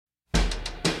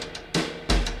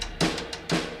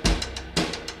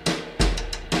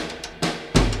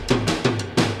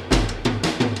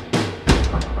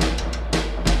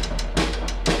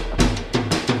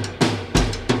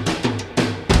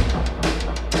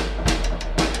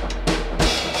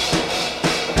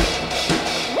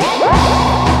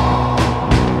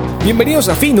Bienvenidos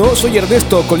a Fino, soy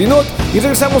Ernesto Colinot y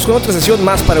regresamos con otra sesión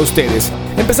más para ustedes.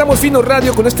 Empezamos Fino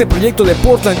Radio con este proyecto de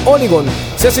Portland, Oregon.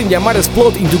 Se hacen llamar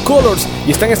Explode into Colors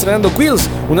y están estrenando Quills,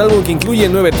 un álbum que incluye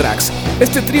 9 tracks.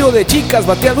 Este trío de chicas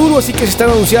batea duro, así que si están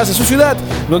anunciadas en su ciudad,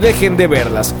 no dejen de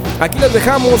verlas. Aquí las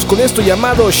dejamos con esto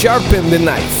llamado Sharpen the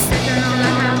Knife.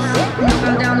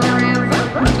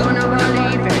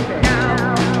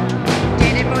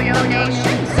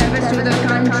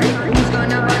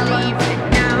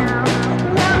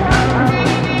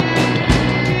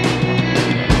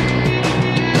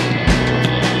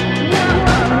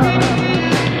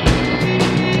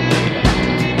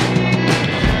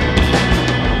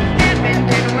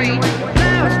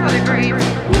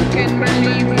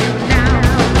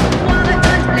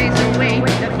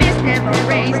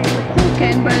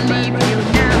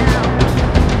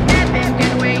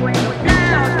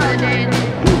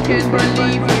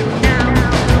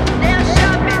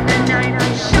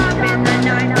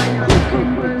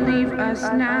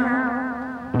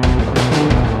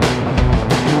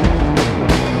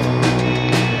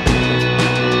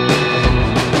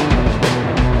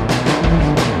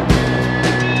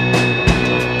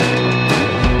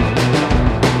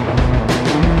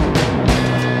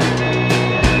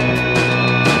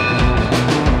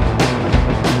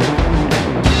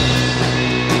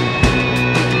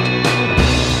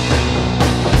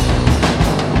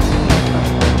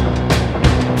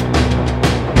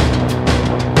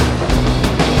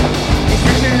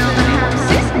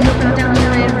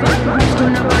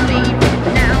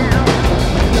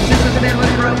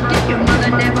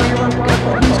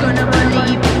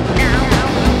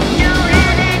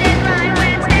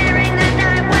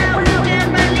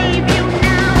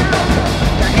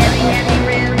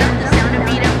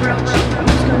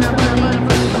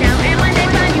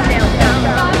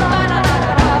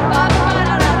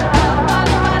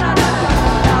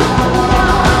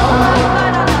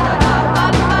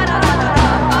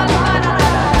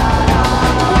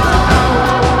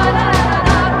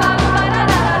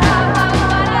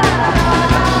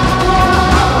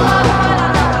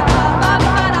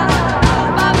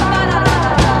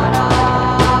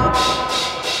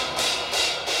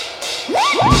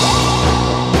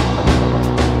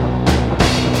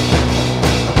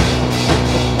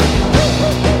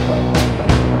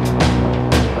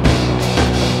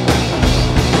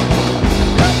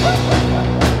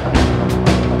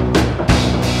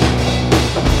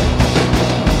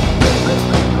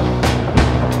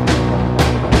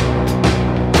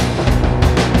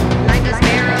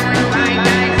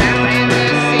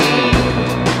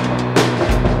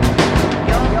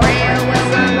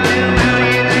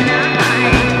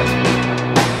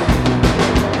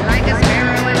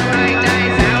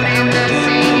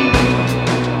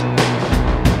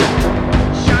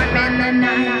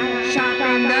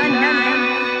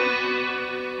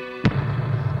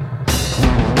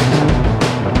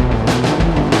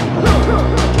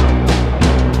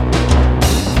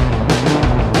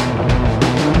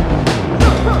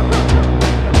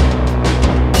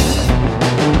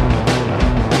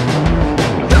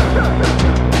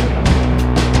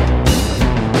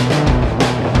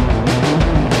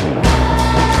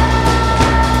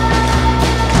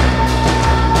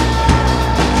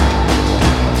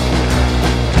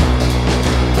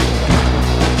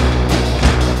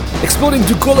 Exploding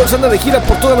to Colors anda de gira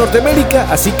por toda Norteamérica,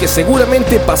 así que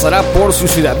seguramente pasará por su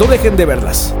ciudad. No dejen de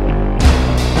verlas.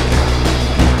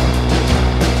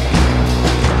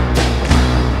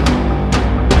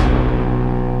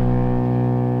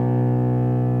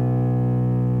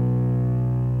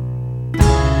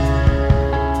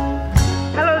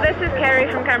 Hello, this is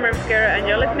Carrie from Camera Obscura, and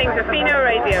you're listening to Fino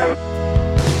Radio.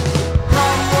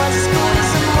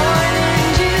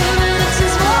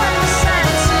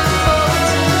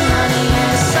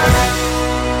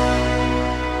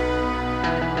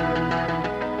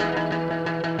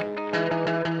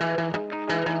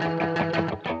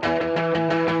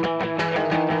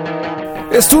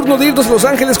 Es turno de irnos a Los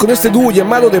Ángeles con este dúo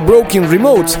llamado The Broken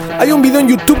Remotes. Hay un video en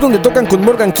YouTube donde tocan con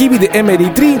Morgan Kibbe de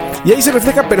MD3 y ahí se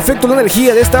refleja perfecto la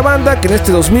energía de esta banda que en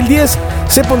este 2010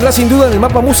 se pondrá sin duda en el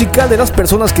mapa musical de las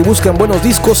personas que buscan buenos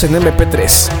discos en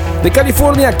MP3. De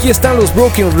California, aquí están los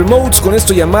Broken Remotes con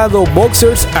esto llamado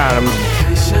Boxer's Arm.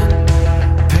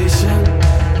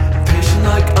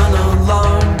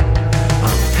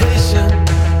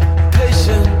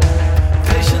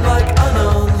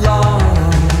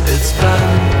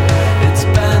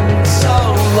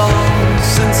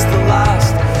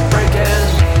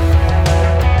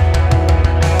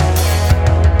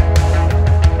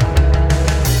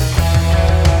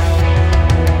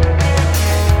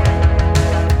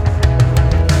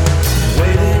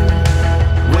 Waiting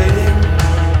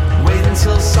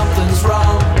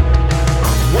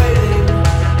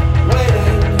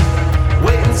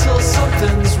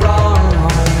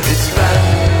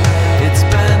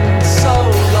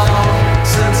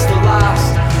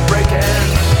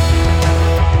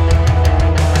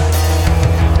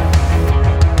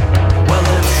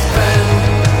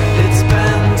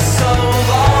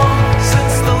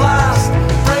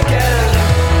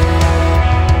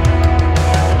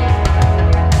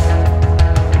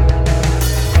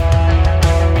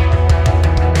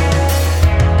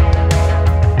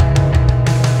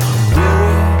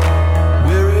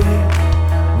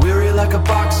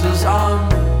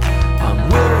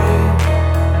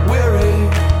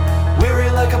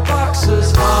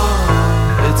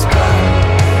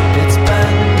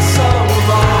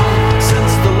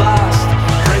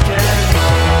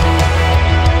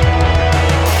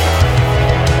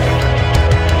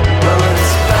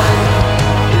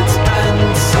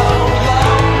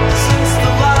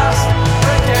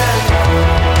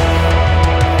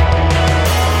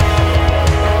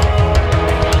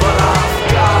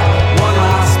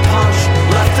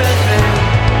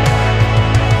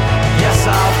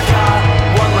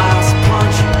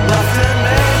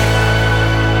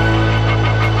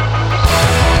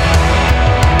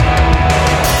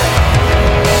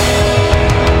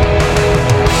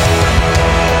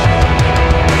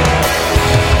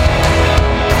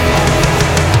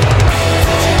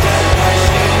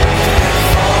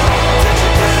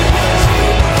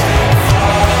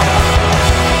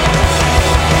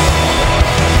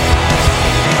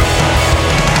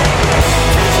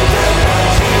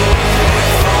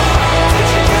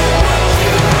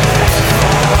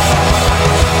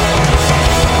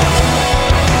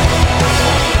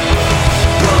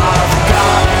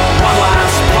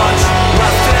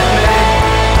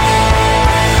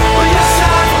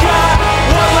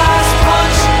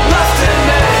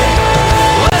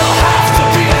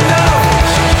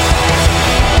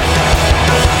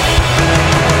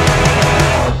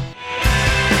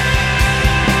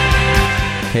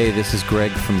Hey, this is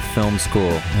Greg from Film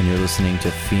School, and you're listening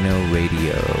to Fino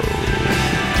Radio.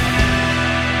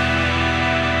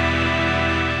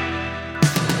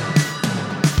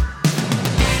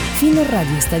 Fino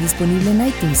Radio está disponible en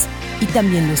iTunes y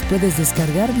también los puedes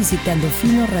descargar visitando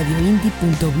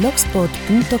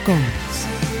finoradioindie.blogspot.com.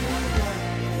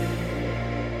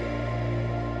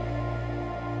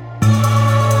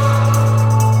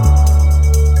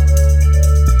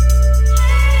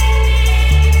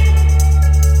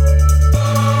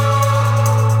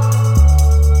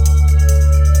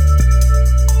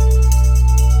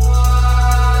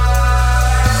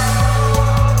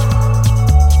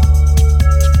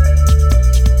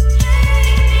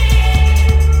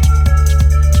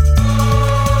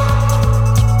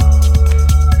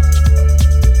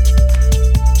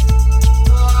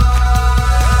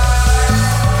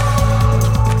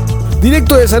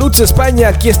 Directo de Saruts, España,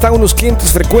 aquí están unos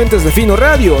clientes frecuentes de Fino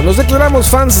Radio. Nos declaramos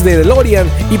fans de DeLorean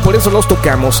y por eso los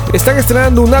tocamos. Están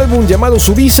estrenando un álbum llamado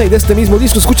Subisa y de este mismo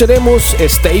disco escucharemos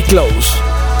Stay Close.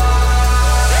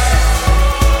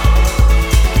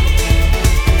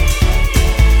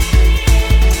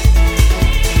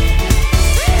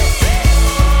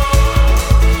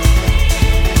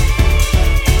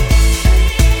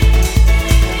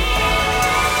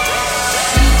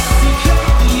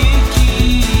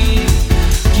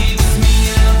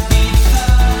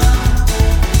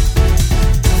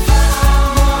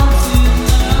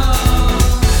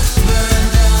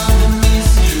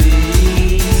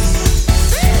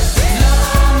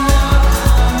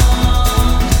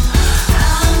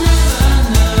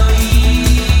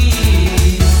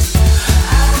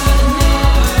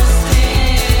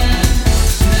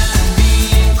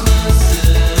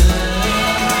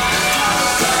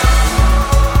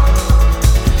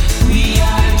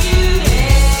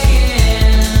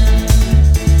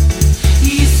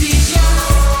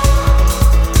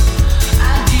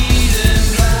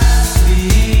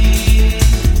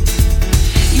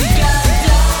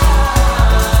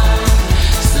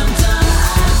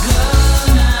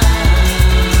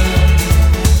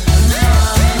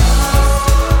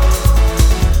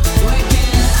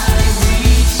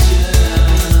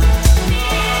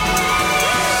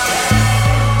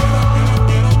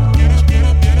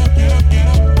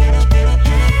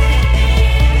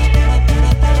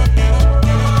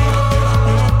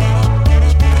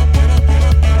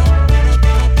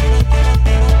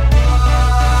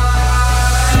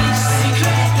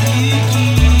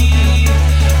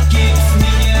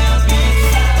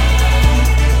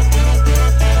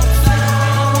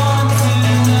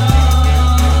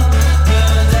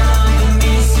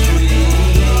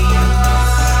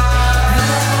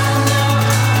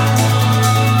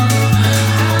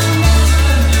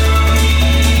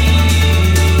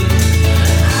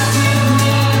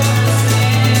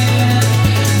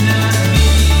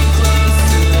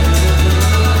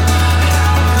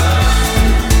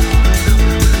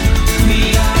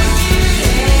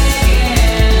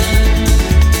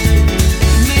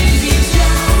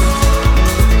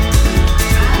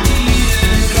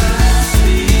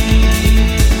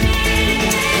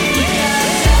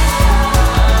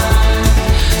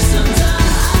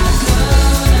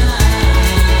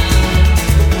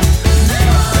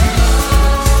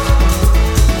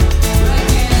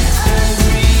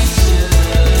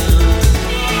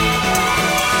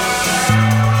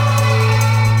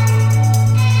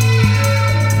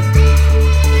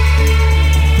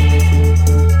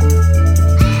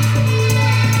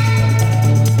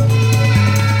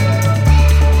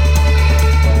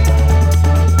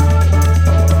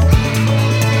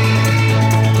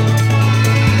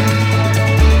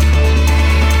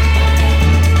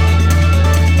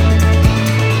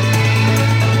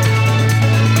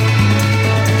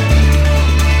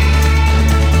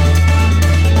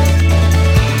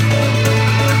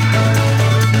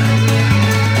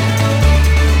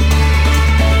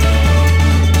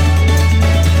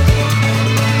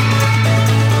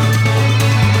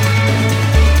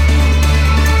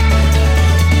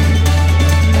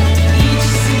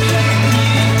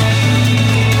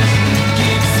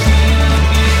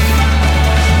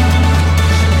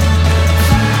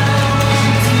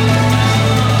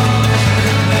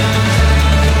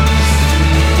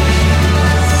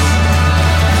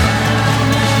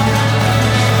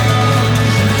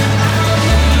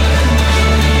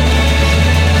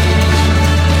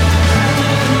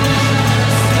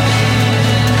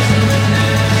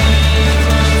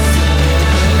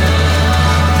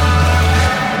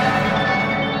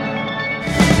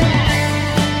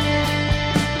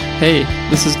 Hey,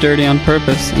 this is Dirty on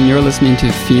Purpose, and you're listening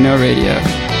to Fino Radio.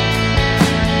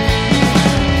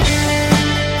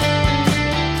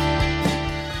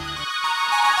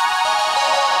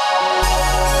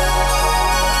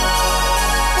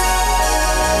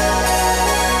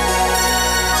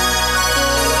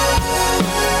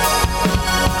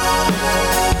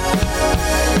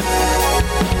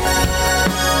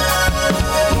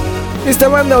 Esta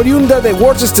banda oriunda de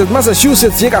Worcester,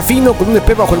 Massachusetts, llega fino con un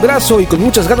EP bajo el brazo y con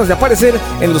muchas ganas de aparecer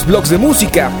en los blogs de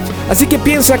música. Así que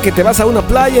piensa que te vas a una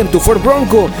playa en tu Ford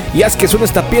Bronco y haz que suene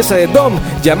esta pieza de Dom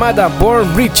llamada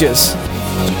Burn Bridges.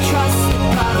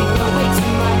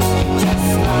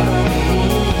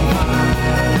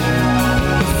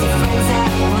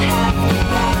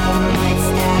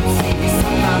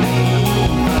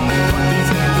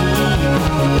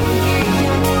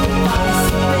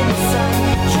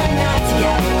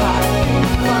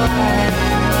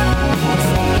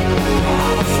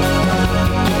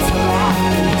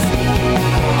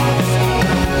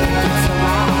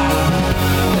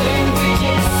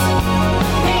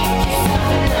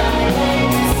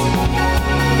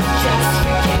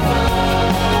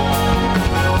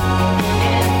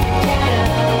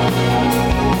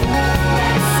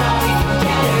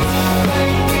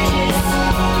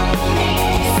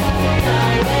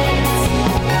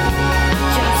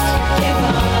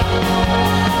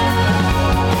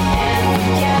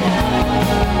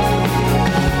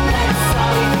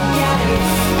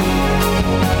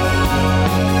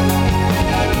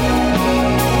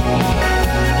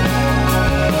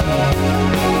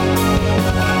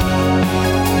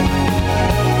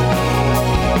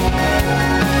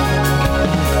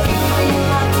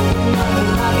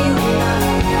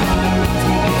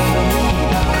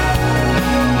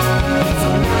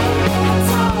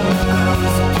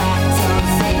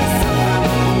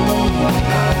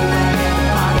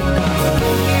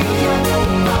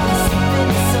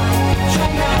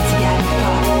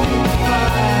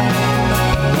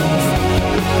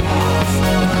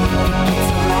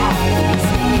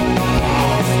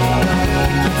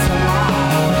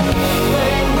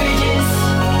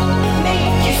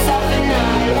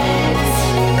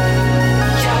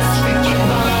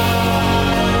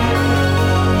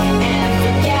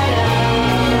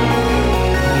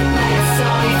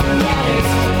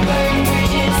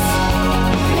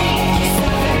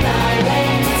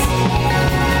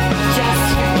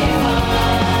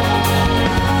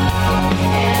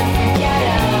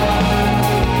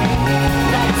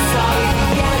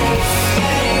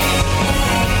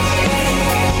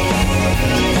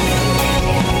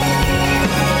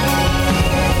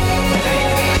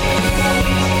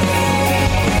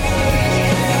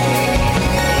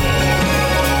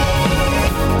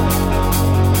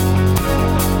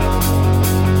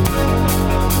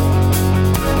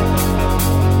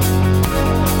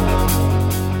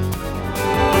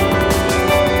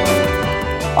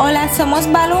 Hola,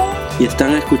 somos Balloon y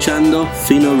están escuchando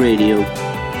Fino Radio.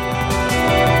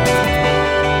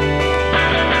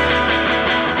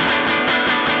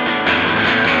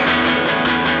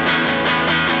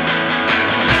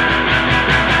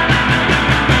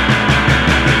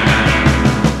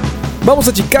 Vamos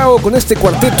a Chicago con este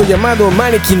cuarteto llamado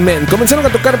Mannequin Men. Comenzaron a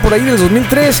tocar por ahí en el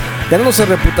 2003, ganándose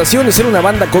reputación de ser una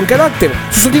banda con carácter.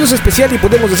 Su sonido es especial y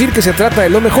podemos decir que se trata de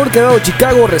lo mejor que ha dado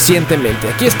Chicago recientemente.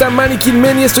 Aquí está Mannequin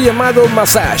Men y esto llamado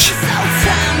Massage.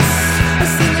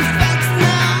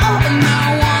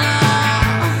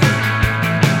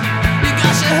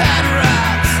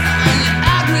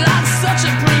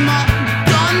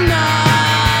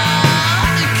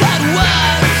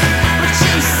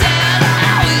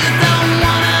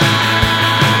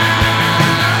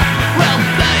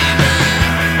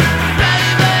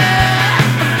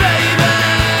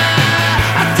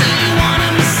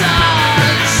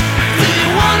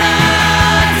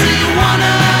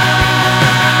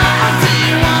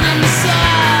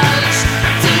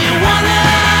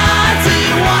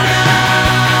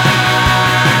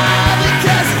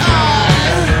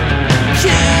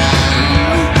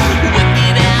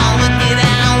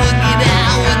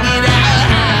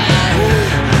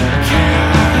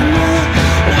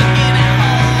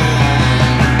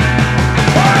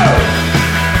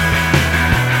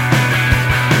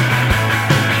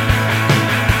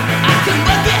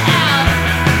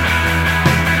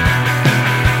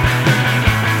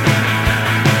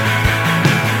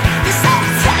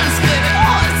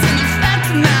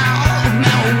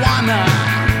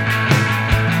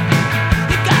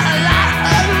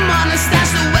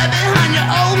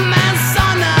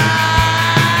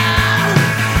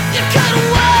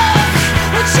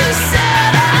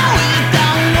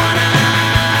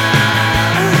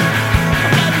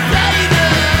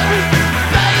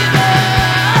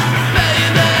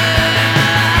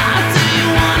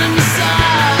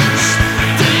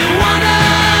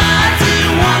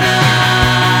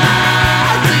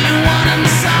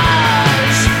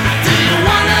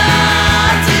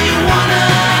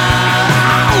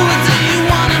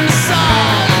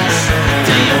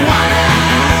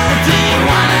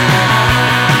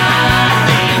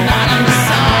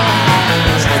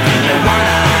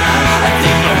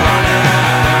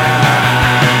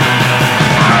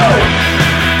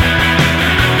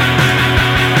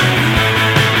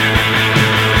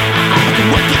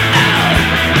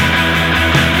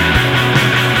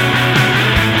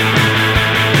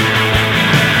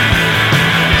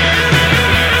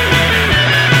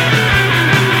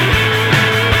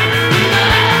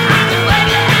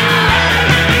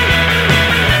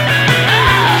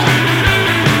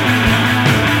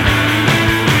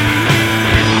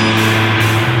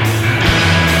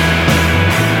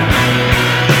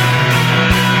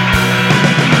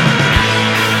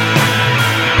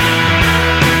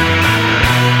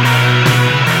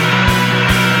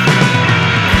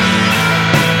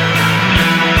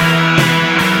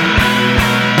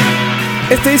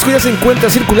 Este disco ya se encuentra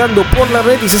circulando por la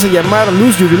red y se hace llamar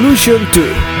Lose Your Illusion 2.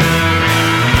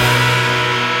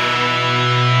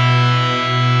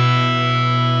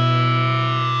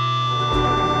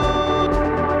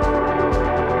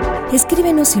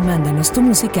 Escríbenos y mándanos tu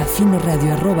música a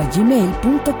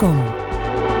finoradio@gmail.com.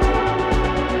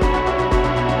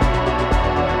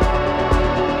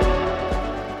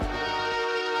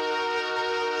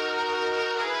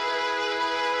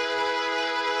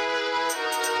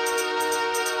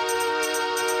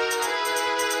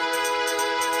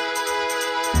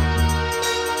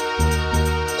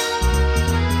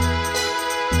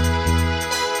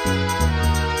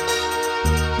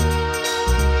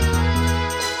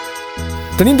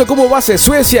 Teniendo como base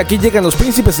Suecia, aquí llegan los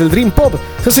príncipes del Dream Pop,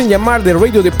 se hacen llamar The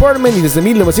Radio Department y desde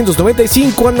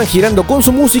 1995 andan girando con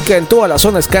su música en toda la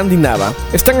zona escandinava.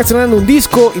 Están estrenando un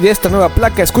disco y de esta nueva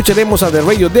placa escucharemos a The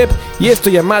Radio Dep y esto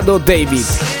llamado David.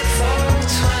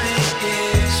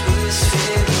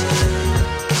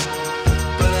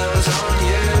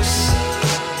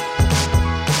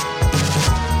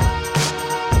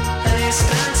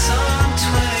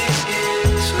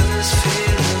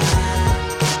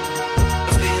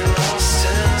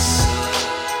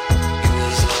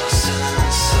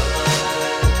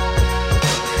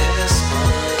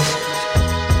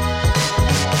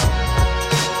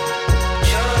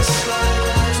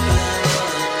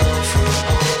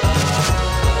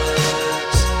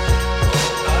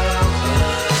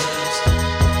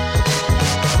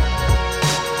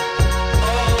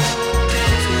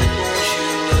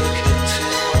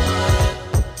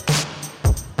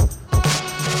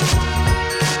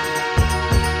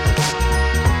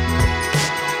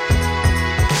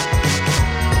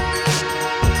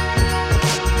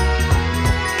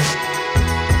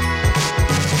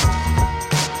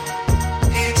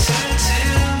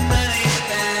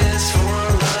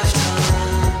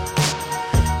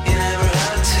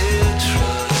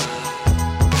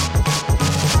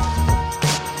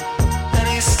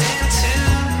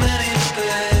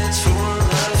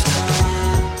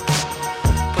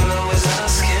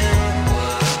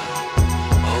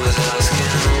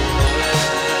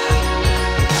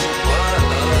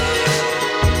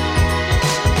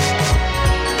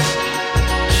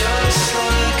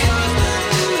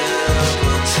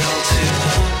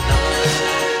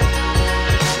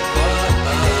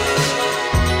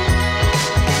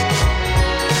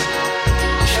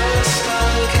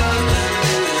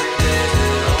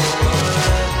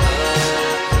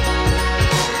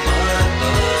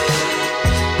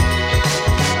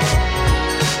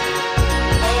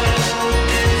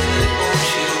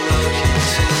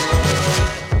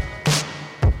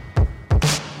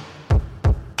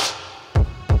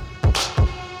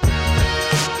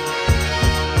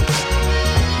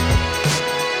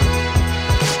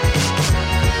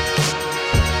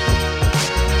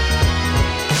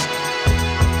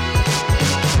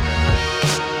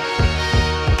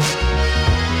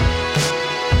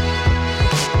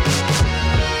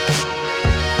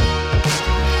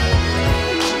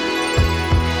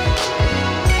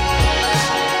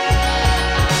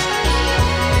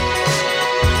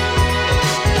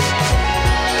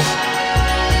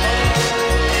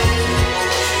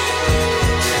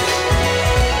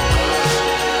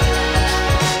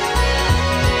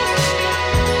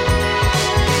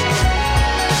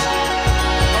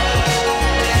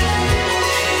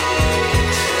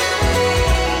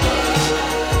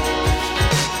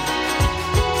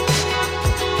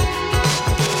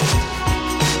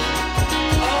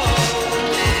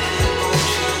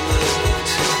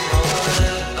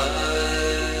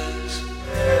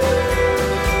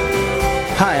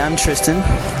 I'm Tristan.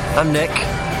 I'm Nick.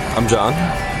 I'm John.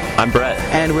 I'm Brett.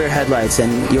 And we're Headlights,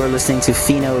 and you're listening to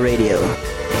Fino Radio.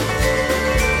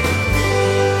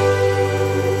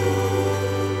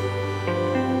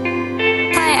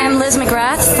 Hi, I'm Liz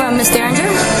McGrath from Miss Derringer.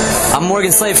 I'm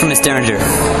Morgan Slade from Miss Derringer.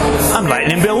 I'm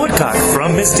Lightning Bill Woodcock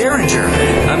from Miss Derringer.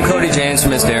 I'm Cody James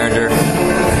from Miss Derringer.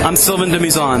 I'm Sylvan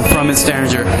Demizon from Miss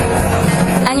Derringer.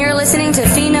 And you're listening to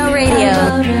Fino Radio.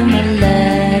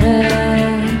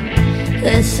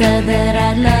 They said that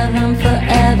I'd love him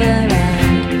forever,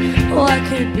 and what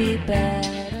could be better?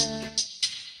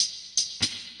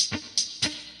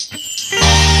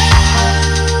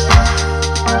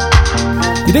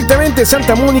 Directamente de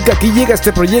Santa Mónica, aquí llega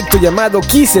este proyecto llamado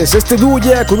Kisses. Este dúo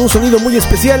llega con un sonido muy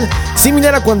especial,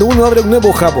 similar a cuando uno abre un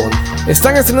nuevo jabón.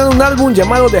 Están estrenando un álbum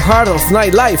llamado The Heart of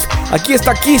Nightlife. Aquí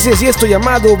está Kisses y esto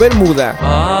llamado Bermuda.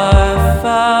 I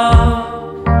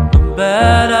found a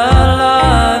better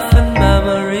life in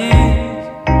memories.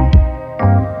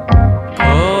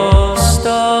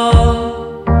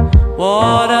 Coastal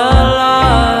water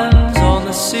lines on the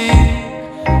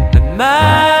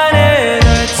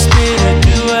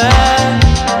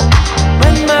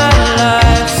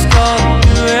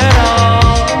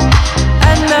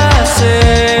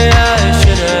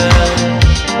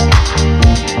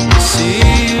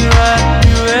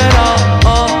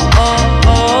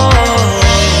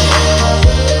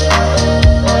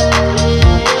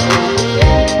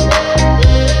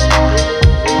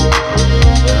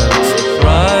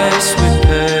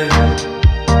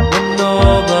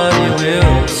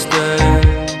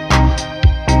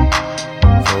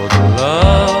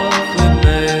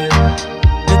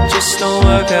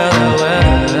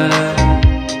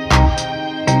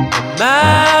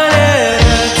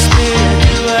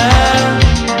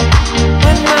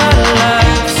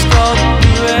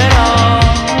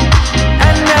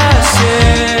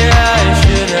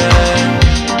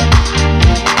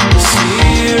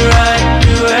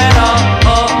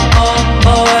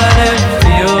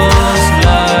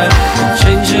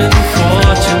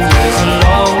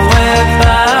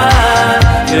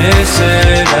They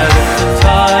say that if the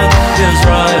time is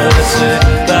right, I say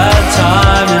that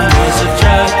timing was a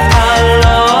drag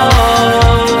along.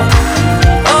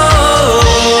 Oh,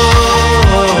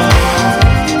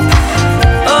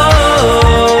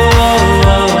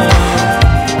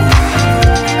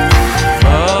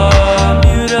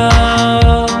 Bermuda,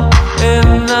 in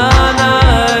the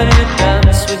night you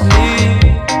dance with me.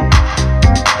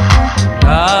 I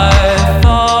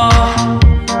thought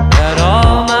that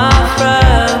all my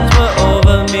friends were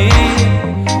over me,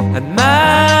 and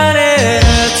man, it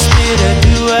hurts me to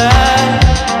do it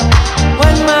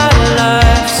when my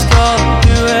life's gone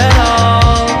through it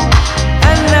all.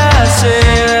 And I say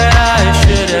that I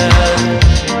shouldn't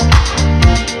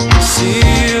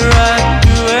see right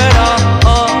through it all.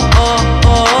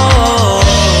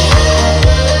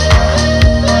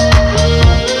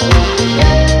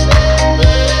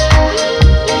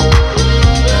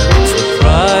 It's the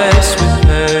price we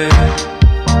pay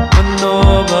when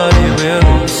nobody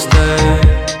will stay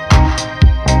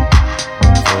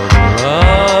for the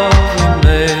love we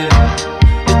made.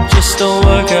 It just don't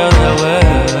work out that way.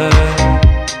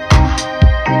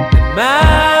 And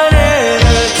man, it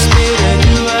hurts me to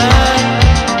do it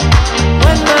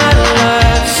when my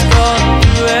life's gone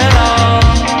through it all.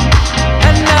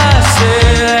 And I say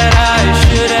that I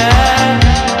shouldn't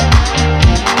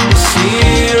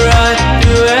see right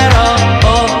through it all.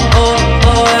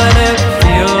 And it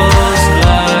feels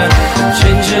like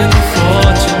changing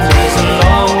fortunes is a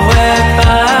long way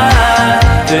back.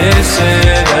 They say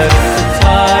that if the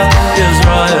time is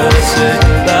right, I say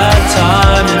that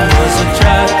timing was a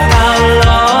drag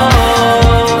along.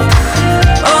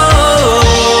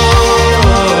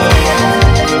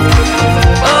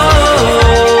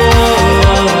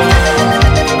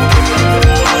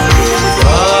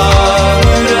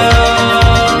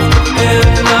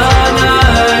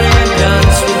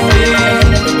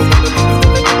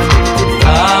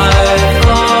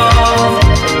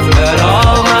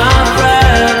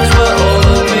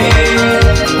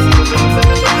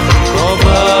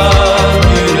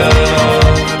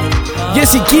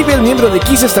 Jesse Kivel, miembro de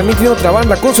Kisses, también tiene otra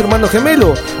banda con su hermano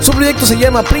gemelo. Su proyecto se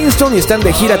llama Princeton y están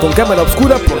de gira con Cámara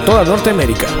Obscura por toda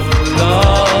Norteamérica.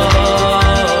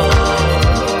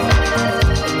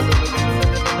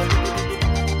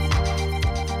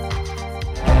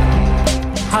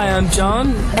 Hi, I'm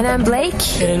John. And I'm Blake.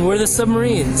 And we're the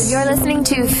Submarines. You're listening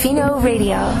to Fino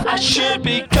Radio. I should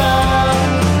be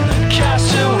gone,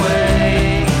 cast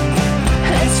away,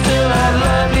 and still I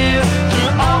love you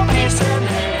through all peace and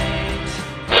hate.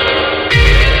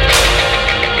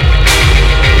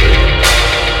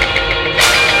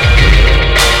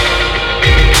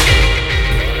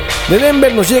 De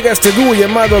Denver nos llega este dúo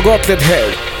llamado Gauntlet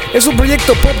Hair. Es un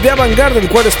proyecto pop de avant-garde, el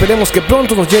cual esperemos que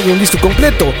pronto nos llegue un disco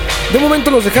completo. De momento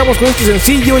los dejamos con este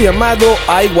sencillo llamado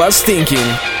I Was Thinking.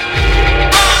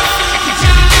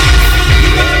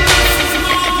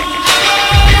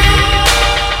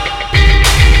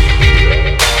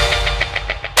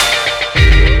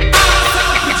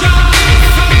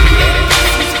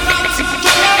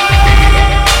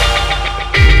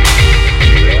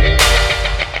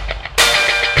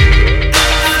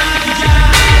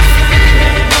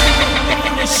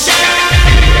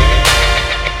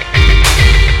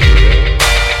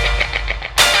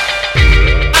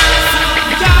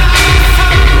 Yeah.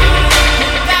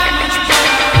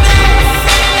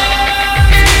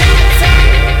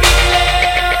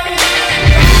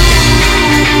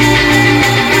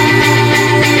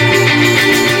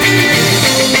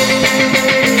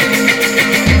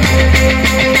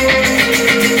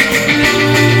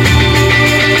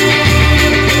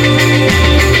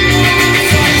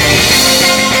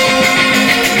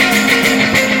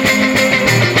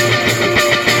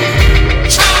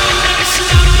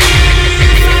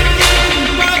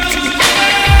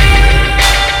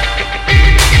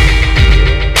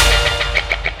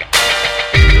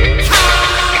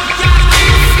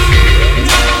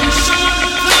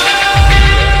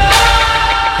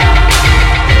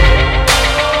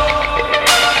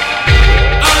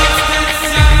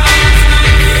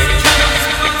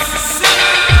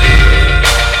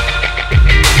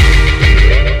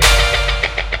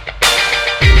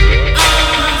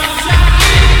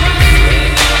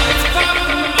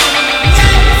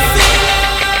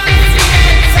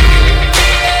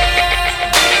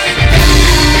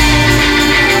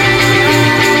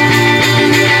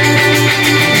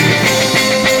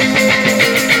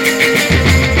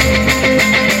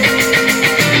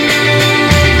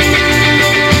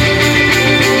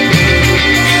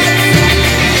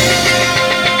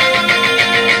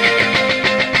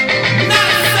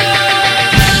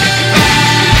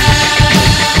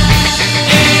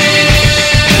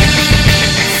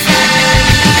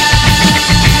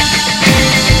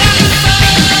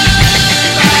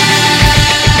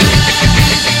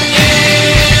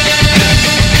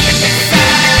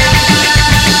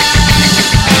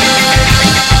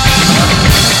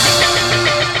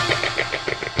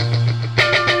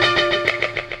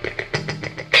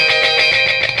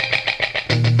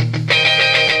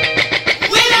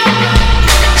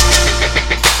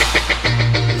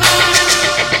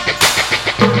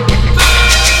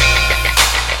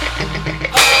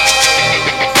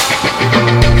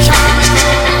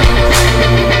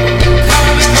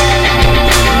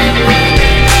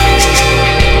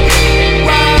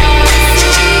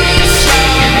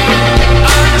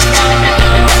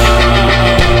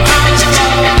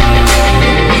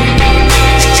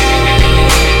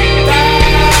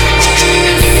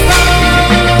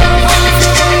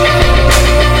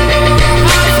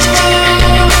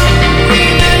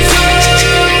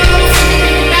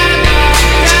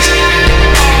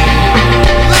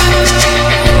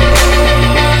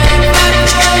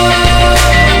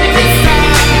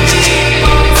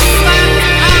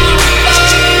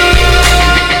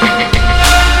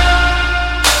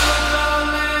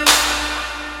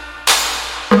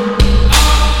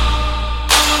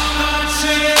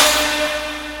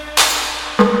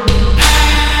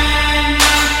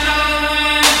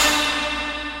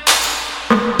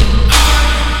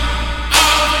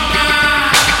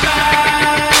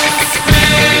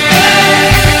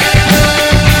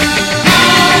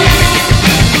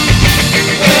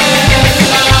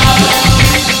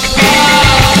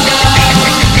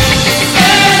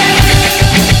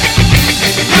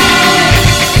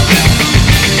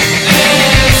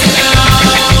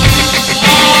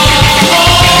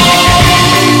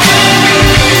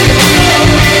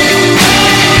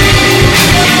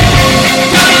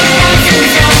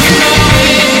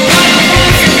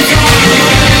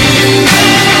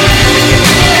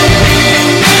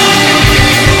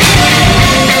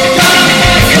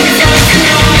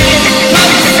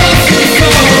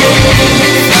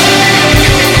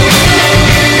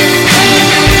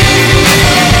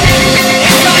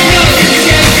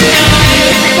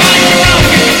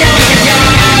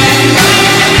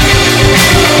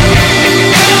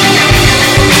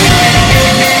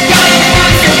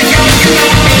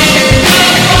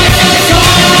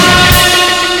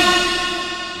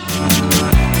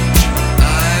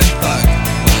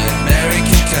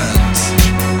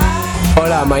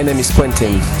 My name is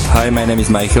Quentin. Hi, my name is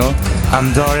Michael.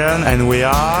 I'm Dorian, and we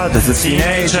are the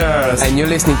Teenagers. And you're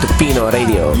listening to Fino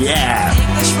Radio. Yeah.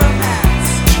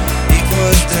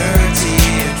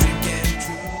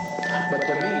 But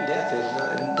to me, death is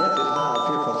not a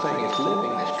fearful thing. It's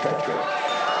living that's treacherous.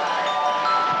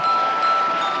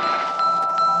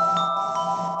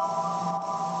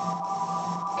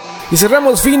 Y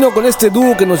cerramos fino con este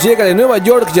dúo que nos llega de Nueva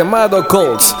York llamado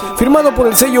Colts, firmado por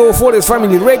el sello Forest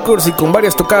Family Records y con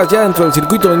varias tocadas ya dentro del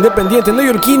circuito independiente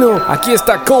neoyorquino. Aquí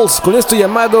está Colts con esto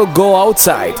llamado Go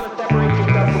Outside.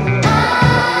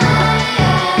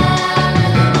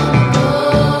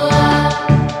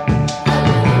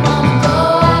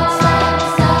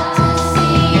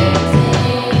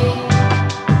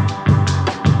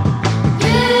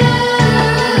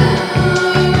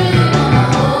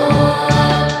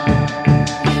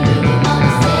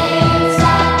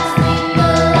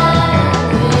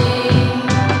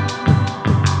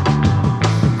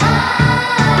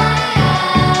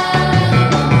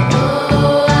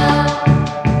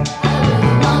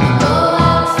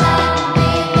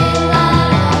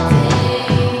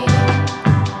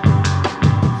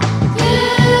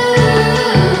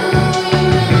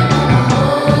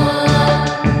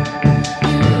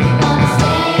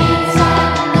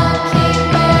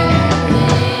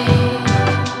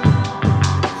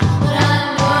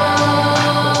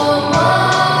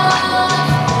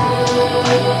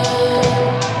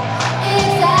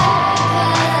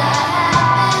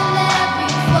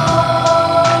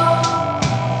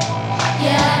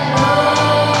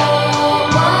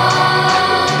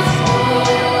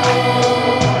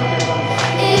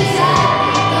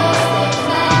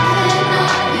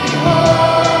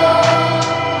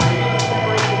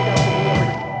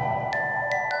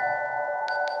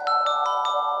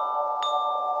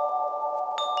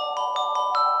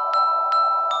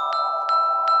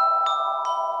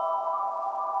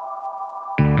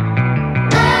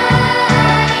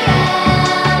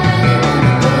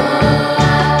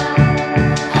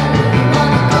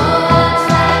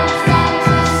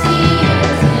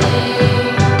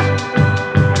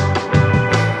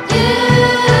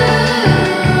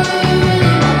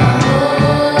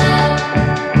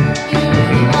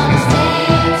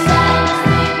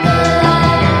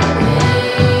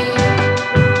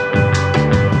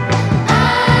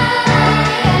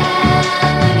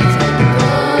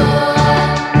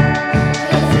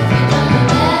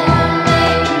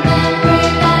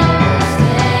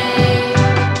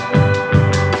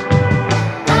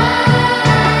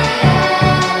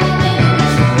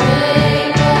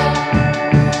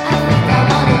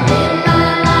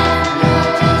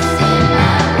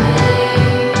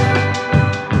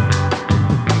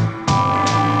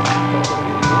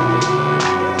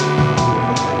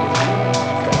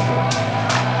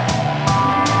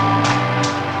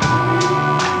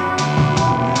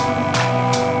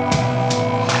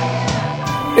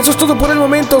 Eso es todo por el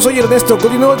momento, soy Ernesto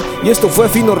Colinot y esto fue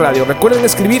Fino Radio. Recuerden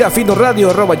escribir a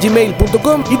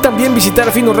finoradio@gmail.com y también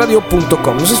visitar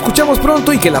finoradio.com. Nos escuchamos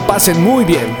pronto y que la pasen muy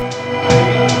bien.